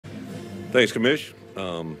Thanks, Commish.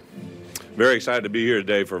 Very excited to be here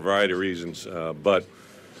today for a variety of reasons. But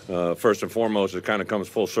first and foremost, it kind of comes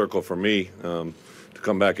full circle for me to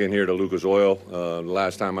come back in here to Lucas Oil. The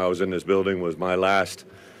last time I was in this building was my last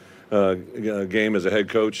game as a head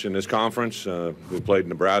coach in this conference. We played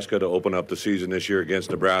Nebraska to open up the season this year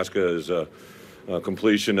against Nebraska as a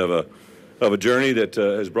completion of a journey that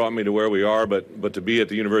has brought me to where we are. But to be at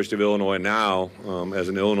the University of Illinois now as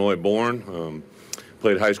an Illinois-born,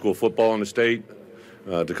 played high school football in the state,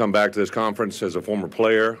 to come back to this conference as a former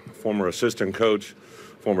player, former assistant coach,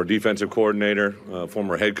 former defensive coordinator,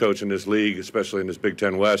 former head coach in this league, especially in this Big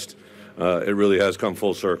Ten West, it really has come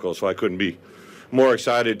full circle. So I couldn't be more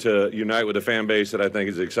excited to unite with a fan base that I think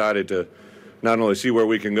is excited to not only see where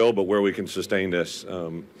we can go, but where we can sustain this.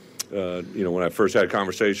 When I first had a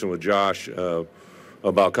conversation with Josh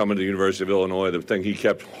about coming to the University of Illinois, the thing he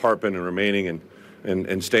kept harping and remaining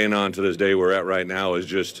and staying on to this day we're at right now is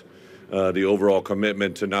just the overall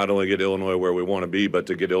commitment to not only get Illinois where we want to be, but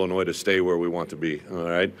to get Illinois to stay where we want to be. All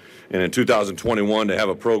right. And in 2021, to have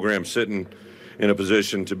a program sitting in a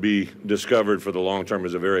position to be discovered for the long term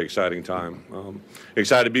is a very exciting time.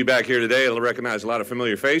 Excited to be back here today. I recognize a lot of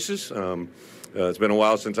familiar faces. It's been a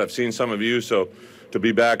while since I've seen some of you, so to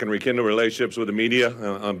be back and rekindle relationships with the media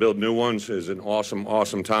and build new ones is an awesome,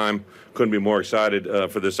 awesome time. Couldn't be more excited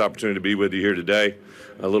for this opportunity to be with you here today.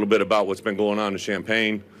 A little bit about what's been going on in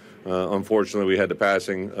Champaign. Unfortunately, we had the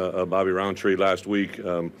passing of Bobby Roundtree last week.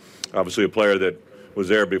 Obviously a player that was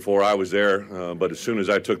there before I was there, but as soon as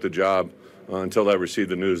I took the job, until I received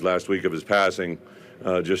the news last week of his passing,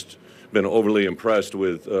 just been overly impressed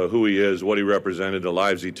with who he is, what he represented, the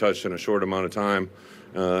lives he touched in a short amount of time.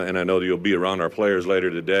 And I know that you'll be around our players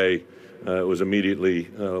later today. It was immediately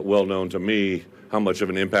well known to me how much of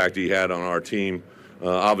an impact he had on our team.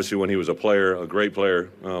 Obviously when he was a player, a great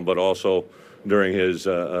player, but also during his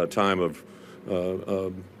time of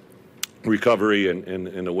recovery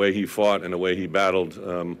and the way he fought and the way he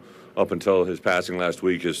battled up until his passing last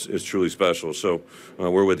week is truly special. So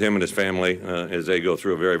we're with him and his family as they go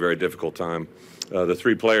through a very, very difficult time. The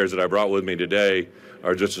three players that I brought with me today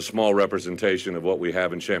are just a small representation of what we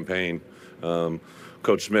have in Champaign.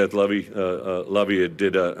 Coach Smith, Lovey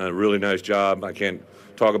did a really nice job. I can't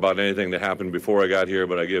talk about anything that happened before I got here,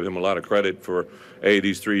 but I give him a lot of credit for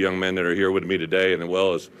these three young men that are here with me today, and as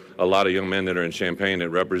well as a lot of young men that are in Champaign that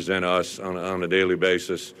represent us on a daily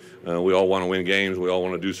basis. We all want to win games, we all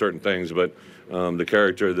want to do certain things, but the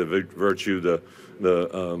character, the virtue,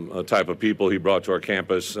 the type of people he brought to our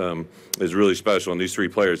campus is really special, and these three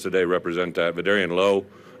players today represent that. Vidarian Lowe,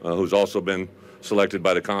 who's also been selected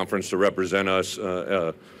by the conference to represent us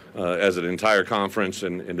as an entire conference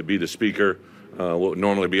and to be the speaker. We'll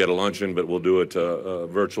normally be at a luncheon, but we'll do it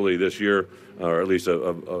virtually this year, or at least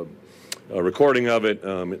a recording of it.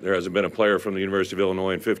 There hasn't been a player from the University of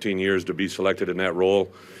Illinois in 15 years to be selected in that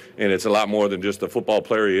role, and it's a lot more than just the football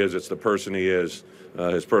player he is. It's the person he is,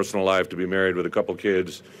 his personal life, to be married with a couple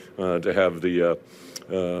kids, to have the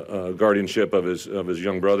guardianship of his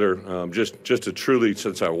young brother. Just to truly,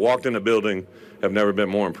 since I walked in the building, have never been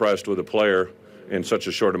more impressed with a player in such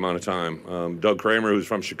a short amount of time. Doug Kramer, who's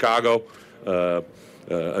from Chicago, a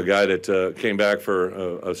guy that came back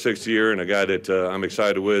for a sixth year, and a guy that I'm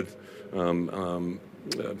excited with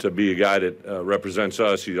to be a guy that represents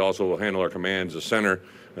us. He also will handle our commands, a center,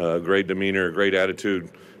 great demeanor, great attitude,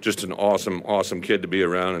 just an awesome, awesome kid to be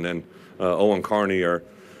around. And then Owen Carney, our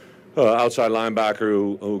outside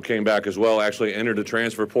linebacker who came back as well, actually entered the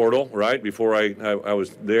transfer portal right before I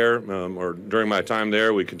was there, or during my time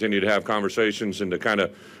there. We continued to have conversations and to kind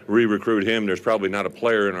of re-recruit him. There's probably not a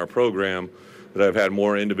player in our program that I've had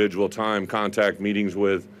more individual time, contact, meetings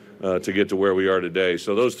with to get to where we are today.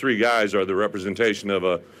 So those three guys are the representation of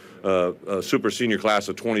a super senior class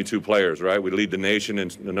of 22 players, right? We lead the nation in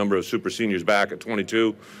the number of super seniors back at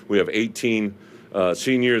 22. We have 18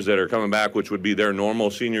 seniors that are coming back, which would be their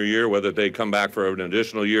normal senior year. Whether they come back for an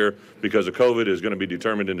additional year because of COVID is going to be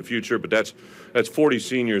determined in the future. But that's 40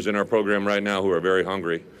 seniors in our program right now who are very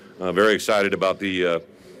hungry, very excited about the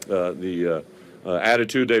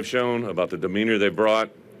attitude they've shown, about the demeanor they've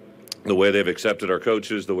brought, the way they've accepted our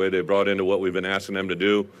coaches, the way they brought into what we've been asking them to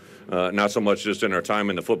do. Not so much just in our time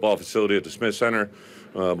in the football facility at the Smith Center,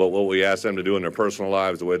 but what we ask them to do in their personal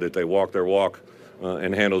lives, the way that they walk their walk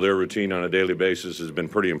and handle their routine on a daily basis has been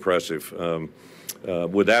pretty impressive.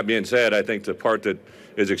 With that being said, I think the part that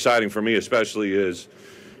is exciting for me especially is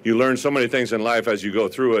you learn so many things in life as you go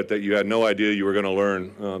through it that you had no idea you were going to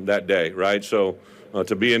learn that day, right? So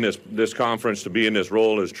to be in this conference, to be in this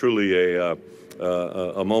role is truly a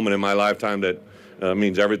moment in my lifetime that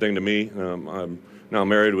means everything to me. I'm now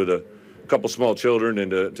married with a couple small children,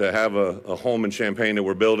 and to have a home in Champaign that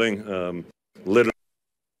we're building, literally.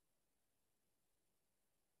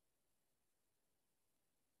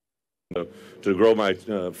 To grow my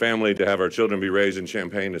family, to have our children be raised in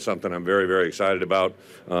Champaign is something I'm very, very excited about,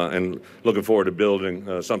 and looking forward to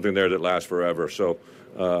building something there that lasts forever. So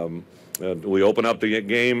we open up the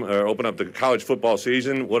open up the college football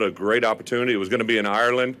season. What a great opportunity. It was going to be in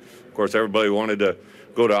Ireland. Of course, everybody wanted to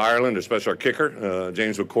go to Ireland, especially our kicker,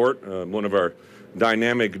 James McCourt, one of our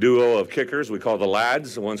dynamic duo of kickers. We call the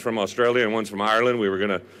lads. One's from Australia and one's from Ireland. We were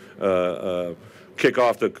going to kick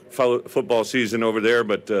off the football season over there,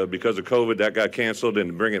 but because of COVID, that got canceled,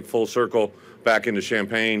 and bring it full circle back into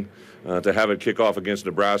Champaign to have it kick off against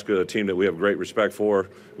Nebraska, a team that we have great respect for.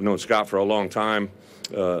 We've known Scott for a long time,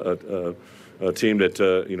 a team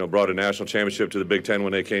that brought a national championship to the Big Ten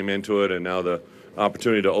when they came into it, and now the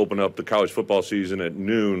opportunity to open up the college football season at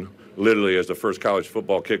noon, literally as the first college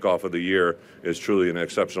football kickoff of the year, is truly an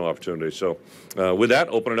exceptional opportunity. So with that,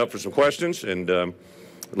 open it up for some questions, and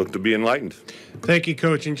look to be enlightened. Thank you,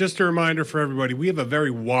 Coach. And just a reminder for everybody, we have a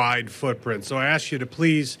very wide footprint. So I ask you to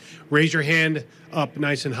please raise your hand up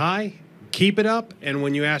nice and high. Keep it up. And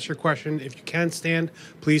when you ask your question, if you can stand,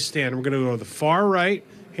 please stand. We're going to go to the far right,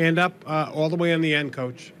 hand up all the way on the end,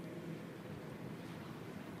 Coach.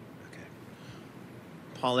 Okay.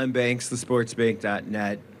 Paul M. Banks,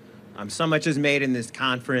 thesportsbank.net. So much is made in this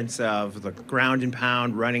conference of the ground and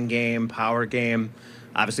pound, running game, power game.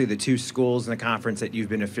 Obviously, the two schools in the conference that you've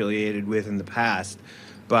been affiliated with in the past.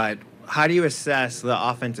 But how do you assess the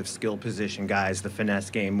offensive skill position guys, the finesse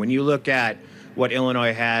game? When you look at what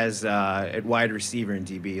Illinois has at wide receiver and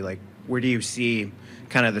DB, like, where do you see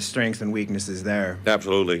kind of the strengths and weaknesses there?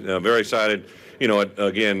 Absolutely. Very excited.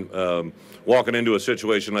 Walking into a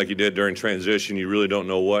situation like you did during transition, you really don't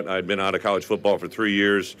know what. I'd been out of college football for 3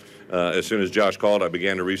 years. As soon as Josh called, I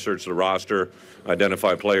began to research the roster,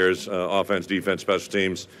 identify players, offense, defense, special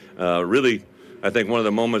teams. Really, I think one of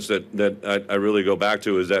the moments that I really go back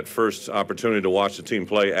to is that first opportunity to watch the team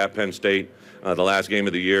play at Penn State, the last game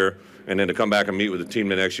of the year. And then to come back and meet with the team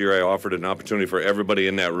the next year, I offered an opportunity for everybody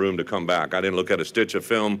in that room to come back. I didn't look at a stitch of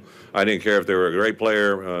film. I didn't care if they were a great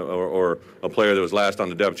player or a player that was last on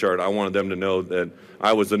the depth chart. I wanted them to know that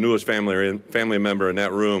I was the newest family member in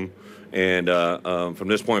that room. And from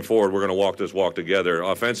this point forward, we're going to walk this walk together.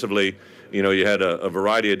 Offensively, you had a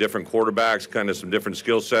variety of different quarterbacks, kind of some different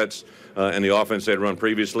skill sets in the offense they'd run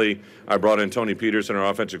previously. I brought in Tony Peterson, our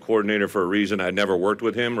offensive coordinator, for a reason. I'd never worked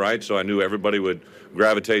with him, right? So I knew everybody would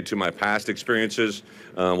gravitate to my past experiences.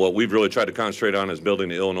 What we've really tried to concentrate on is building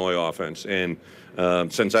the Illinois offense. And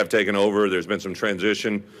since I've taken over, there's been some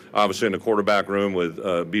transition, obviously in the quarterback room with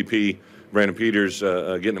BP, Brandon Peters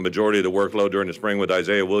getting the majority of the workload during the spring with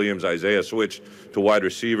Isaiah Williams. Isaiah switched to wide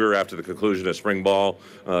receiver after the conclusion of spring ball.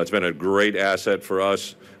 It's been a great asset for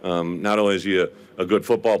us. Not only is he a good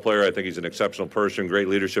football player, I think he's an exceptional person, great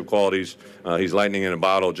leadership qualities. He's lightning in a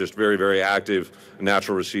bottle, just very, very active,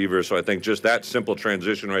 natural receiver. So I think just that simple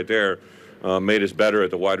transition right there made us better at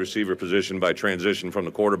the wide receiver position by transition from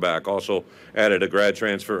the quarterback. Also added a grad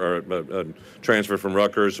transfer, or a transfer from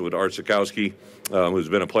Rutgers with Art Sikowski, who's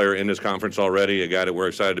been a player in this conference already, a guy that we're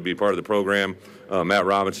excited to be part of the program, Matt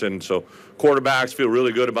Robinson. So quarterbacks, feel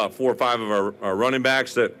really good about 4 or 5 of our running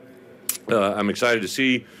backs that I'm excited to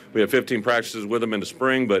see. We have 15 practices with them in the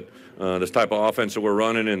spring, but this type of offense that we're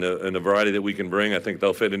running and the variety that we can bring, I think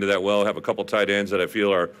they'll fit into that well. Have a couple tight ends that I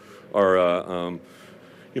feel are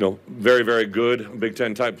very, very good Big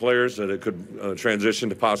Ten type players that could transition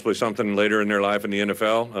to possibly something later in their life in the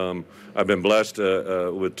NFL. I've been blessed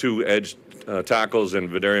with 2 edge tackles in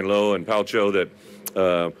Vidarian Lowe and Palcho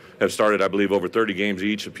that have started, I believe, over 30 games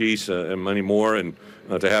each apiece and many more. And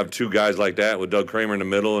to have 2 guys like that with Doug Kramer in the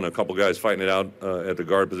middle and a couple guys fighting it out at the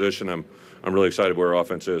guard position, I'm really excited where our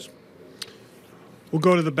offense is. We'll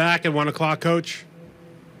go to the back at 1 o'clock, Coach.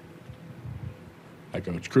 Hi,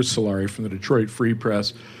 Coach. Chris Solari from the Detroit Free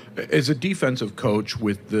Press. As a defensive coach,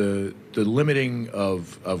 with the limiting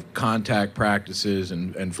of contact practices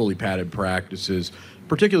and fully padded practices,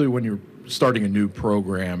 particularly when you're starting a new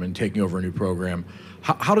program and taking over a new program,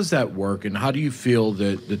 how does that work, and how do you feel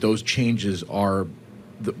that those changes are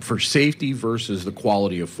for safety versus the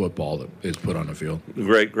quality of football that is put on the field?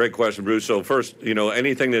 Great question, Bruce. So first,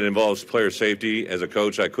 anything that involves player safety as a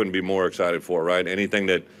coach, I couldn't be more excited for, right? Anything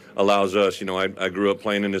that allows us, I grew up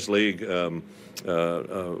playing in this league,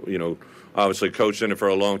 obviously coached in it for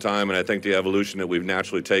a long time, and I think the evolution that we've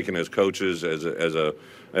naturally taken as coaches, as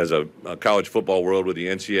a college football world with the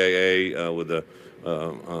NCAA, with the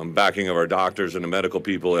backing of our doctors and the medical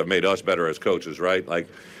people, have made us better as coaches, right? Like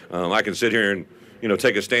I can sit here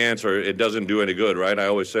take a stance, or it doesn't do any good, right? I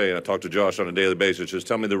always say, and I talk to Josh on a daily basis, just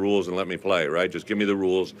tell me the rules and let me play, right? Just give me the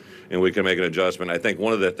rules and we can make an adjustment. I think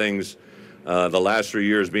one of the things the last 3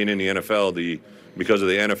 years being in the NFL, because of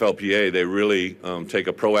the NFLPA, they really take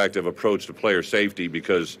a proactive approach to player safety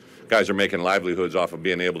because guys are making livelihoods off of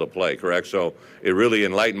being able to play, correct? So it really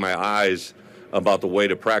enlightened my eyes about the way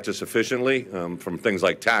to practice efficiently from things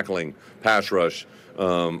like tackling, pass rush,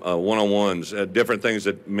 one-on-ones, different things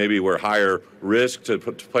that maybe were higher risk to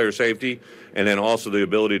player safety, and then also the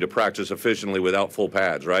ability to practice efficiently without full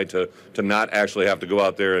pads, right? To not actually have to go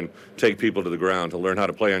out there and take people to the ground, to learn how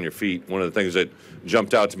to play on your feet. One of the things that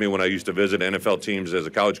jumped out to me when I used to visit NFL teams as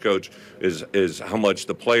a college coach is how much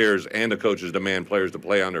the players and the coaches demand players to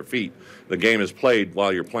play on their feet. The game is played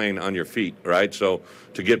while you're playing on your feet, right? So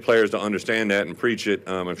to get players to understand that and preach it,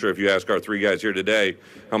 I'm sure if you ask our three guys here today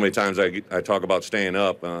how many times I talk about staying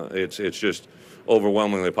up, it's just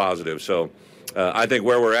overwhelmingly positive. So I think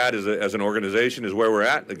where we're at as an organization is where we're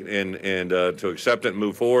at, and to accept it and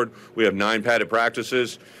move forward. We have 9 padded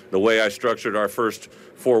practices. The way I structured our first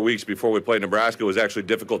 4 weeks before we played Nebraska was actually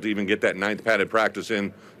difficult to even get that 9th padded practice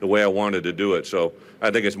in the way I wanted to do it. So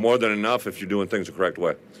I think it's more than enough if you're doing things the correct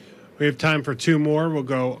way. We have time for 2 more. We'll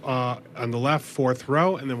go on the left, 4th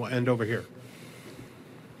row, and then we'll end over here.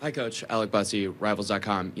 Hi, Coach. Alec Bussey,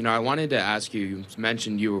 Rivals.com. I wanted to ask you, you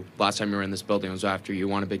mentioned last time you were in this building was after you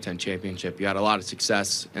won a Big Ten championship. You had a lot of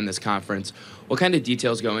success in this conference. What kind of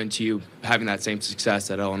details go into you having that same success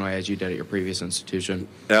at Illinois as you did at your previous institution?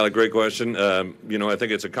 Alec, great question. I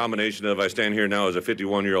think it's a combination of I stand here now as a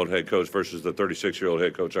 51-year-old head coach versus the 36-year-old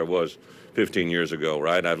head coach I was 15 years ago,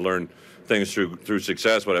 right? I've learned things through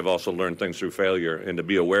success, but I've also learned things through failure. And to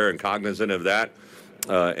be aware and cognizant of that,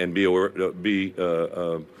 and be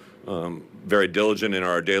very diligent in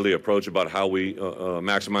our daily approach about how we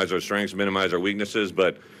maximize our strengths, minimize our weaknesses.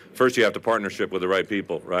 But first, you have to partnership with the right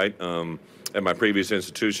people, right? At my previous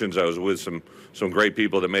institutions, I was with some great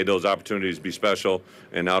people that made those opportunities be special.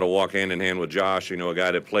 And now to walk hand in hand with Josh, a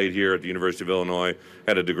guy that played here at the University of Illinois,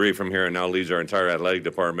 had a degree from here, and now leads our entire athletic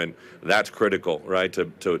department. That's critical, right?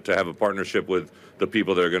 To have a partnership with the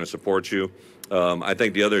people that are going to support you. I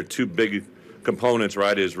think the other 2 big components,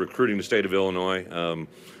 right, is recruiting the state of Illinois.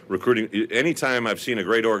 Recruiting, anytime I've seen a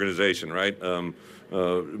great organization, right,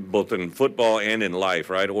 both in football and in life,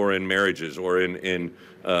 right, or in marriages or in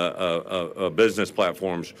business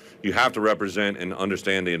platforms, you have to represent and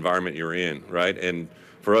understand the environment you're in, right? And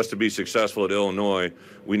for us to be successful at Illinois,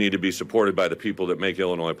 we need to be supported by the people that make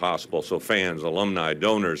Illinois possible. So fans, alumni,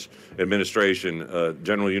 donors, administration,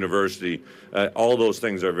 General University, all those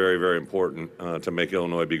things are very, very important to make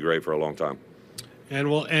Illinois be great for a long time. And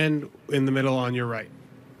we'll end in the middle on your right.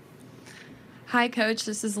 Hi, Coach.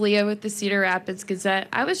 This is Leah with the Cedar Rapids Gazette.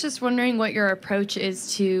 I was just wondering what your approach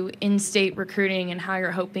is to in-state recruiting and how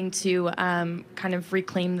you're hoping to kind of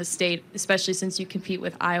reclaim the state, especially since you compete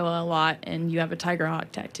with Iowa a lot and you have a Tiger Hawk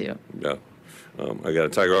tattoo. Yeah. I got a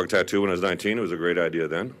Tiger Hawk tattoo when I was 19. It was a great idea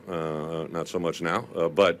then, not so much now.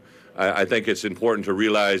 But I think it's important to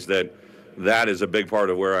realize that is a big part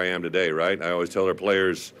of where I am today, right? I always tell our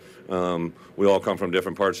players, we all come from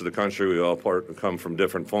different parts of the country. We all come from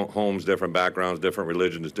different homes, different backgrounds, different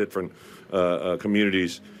religions, different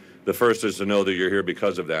communities. The first is to know that you're here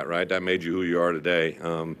because of that, right? That made you who you are today.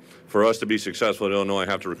 For us to be successful at Illinois, I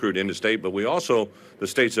have to recruit into state, but we also, the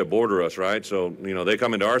states that border us, right? So, they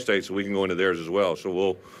come into our state so we can go into theirs as well.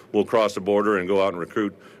 So we'll cross the border and go out and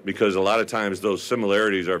recruit because a lot of times those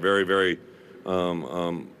similarities are very, very,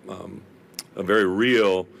 very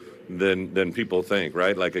real than people think,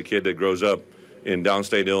 right? Like a kid that grows up in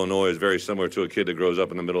downstate Illinois is very similar to a kid that grows up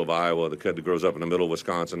in the middle of Iowa, the kid that grows up in the middle of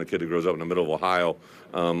Wisconsin, the kid that grows up in the middle of Ohio.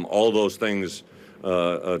 All those things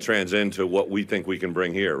transcend to what we think we can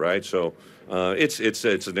bring here, right? So it's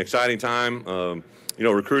an exciting time.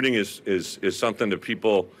 Recruiting is something that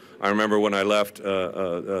people. I remember when I left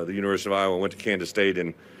the University of Iowa, went to Kansas State,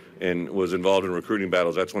 and was involved in recruiting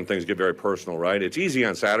battles. That's when things get very personal, right? It's easy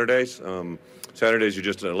on Saturdays. Saturdays, you're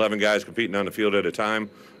just 11 guys competing on the field at a time.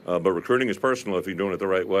 But recruiting is personal if you're doing it the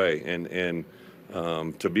right way. And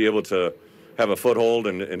to be able to have a foothold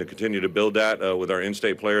and to continue to build that with our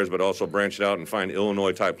in-state players, but also branch it out and find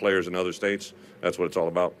Illinois-type players in other states, that's what it's all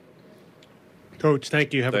about. Coach,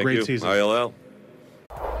 thank you. Have a great season. ILL.